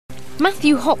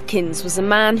Matthew Hopkins was a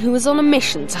man who was on a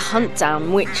mission to hunt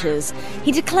down witches.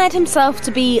 He declared himself to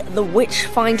be the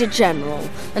Witchfinder General,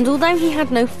 and although he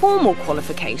had no formal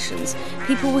qualifications,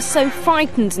 people were so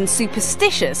frightened and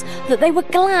superstitious that they were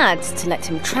glad to let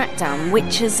him track down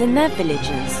witches in their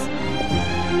villages.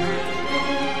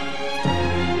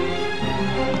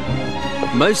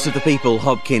 Most of the people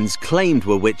Hopkins claimed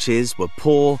were witches were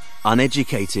poor,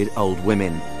 uneducated old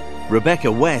women.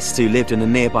 Rebecca West, who lived in a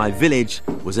nearby village,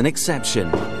 was an exception.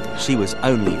 She was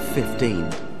only 15.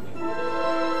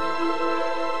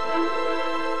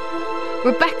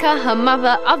 Rebecca, her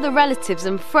mother, other relatives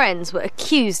and friends were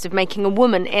accused of making a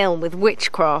woman ill with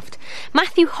witchcraft.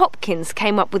 Matthew Hopkins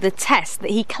came up with a test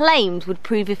that he claimed would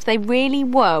prove if they really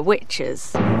were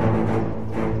witches.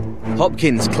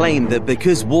 Hopkins claimed that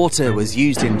because water was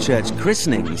used in church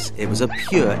christenings, it was a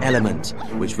pure element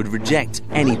which would reject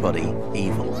anybody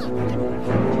evil.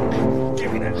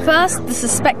 First, the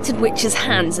suspected witch's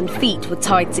hands and feet were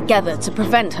tied together to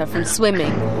prevent her from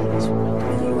swimming.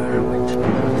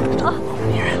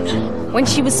 When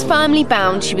she was firmly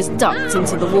bound, she was ducked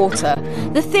into the water.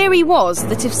 The theory was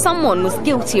that if someone was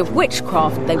guilty of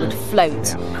witchcraft, they would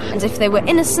float, and if they were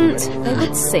innocent, they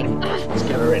would sink. Let's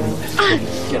get her in.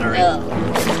 Get her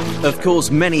in. Of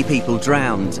course, many people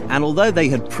drowned, and although they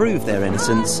had proved their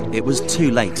innocence, it was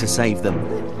too late to save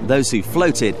them. Those who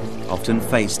floated often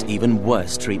faced even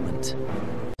worse treatment.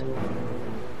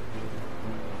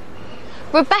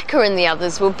 Rebecca and the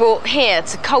others were brought here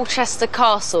to Colchester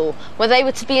Castle, where they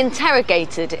were to be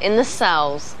interrogated in the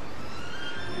cells.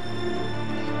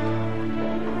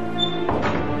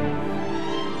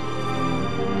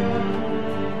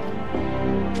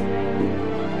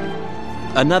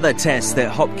 Another test that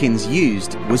Hopkins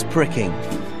used was pricking.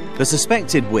 The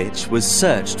suspected witch was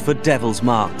searched for devil's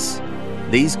marks.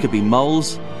 These could be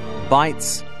moles,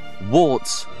 bites,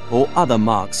 warts, or other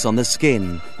marks on the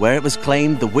skin, where it was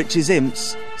claimed the witch's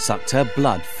imps sucked her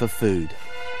blood for food.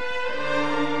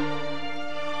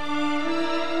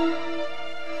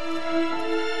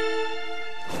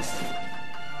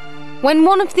 When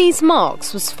one of these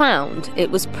marks was found,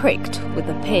 it was pricked with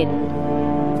a pin.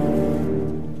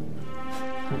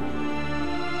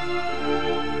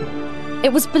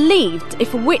 It was believed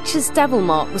if a witch's devil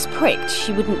mark was pricked,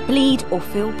 she wouldn't bleed or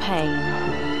feel pain.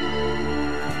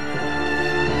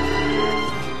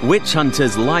 Witch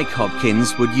hunters like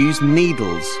Hopkins would use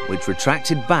needles which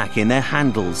retracted back in their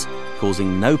handles,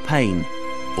 causing no pain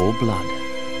or blood.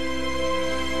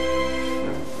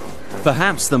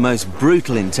 Perhaps the most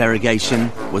brutal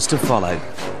interrogation was to follow.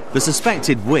 The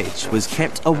suspected witch was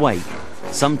kept awake,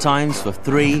 sometimes for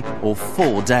 3 or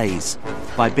 4 days,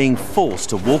 by being forced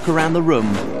to walk around the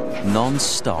room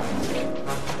non-stop.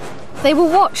 They were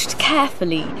watched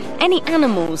carefully. Any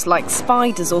animals like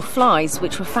spiders or flies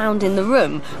which were found in the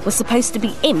room were supposed to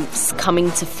be imps coming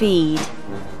to feed.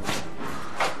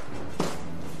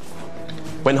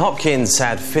 When Hopkins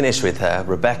had finished with her,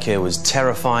 Rebecca was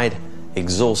terrified,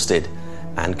 exhausted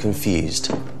and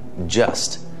confused,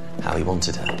 just how he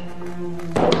wanted her.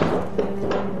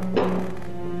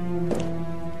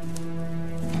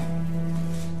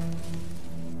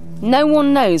 No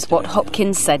one knows what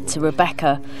Hopkins said to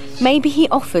Rebecca. Maybe he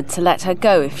offered to let her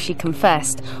go if she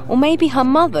confessed, or maybe her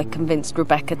mother convinced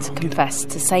Rebecca to confess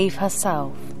to save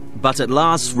herself. But at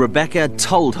last, Rebecca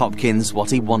told Hopkins what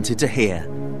he wanted to hear,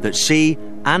 that she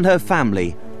and her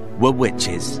family were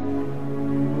witches.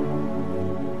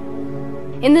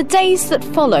 In the days that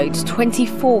followed,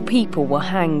 24 people were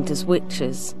hanged as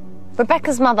witches.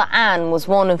 Rebecca's mother Anne was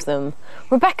one of them.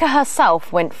 Rebecca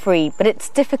herself went free, but it's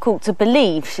difficult to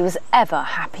believe she was ever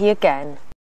happy again.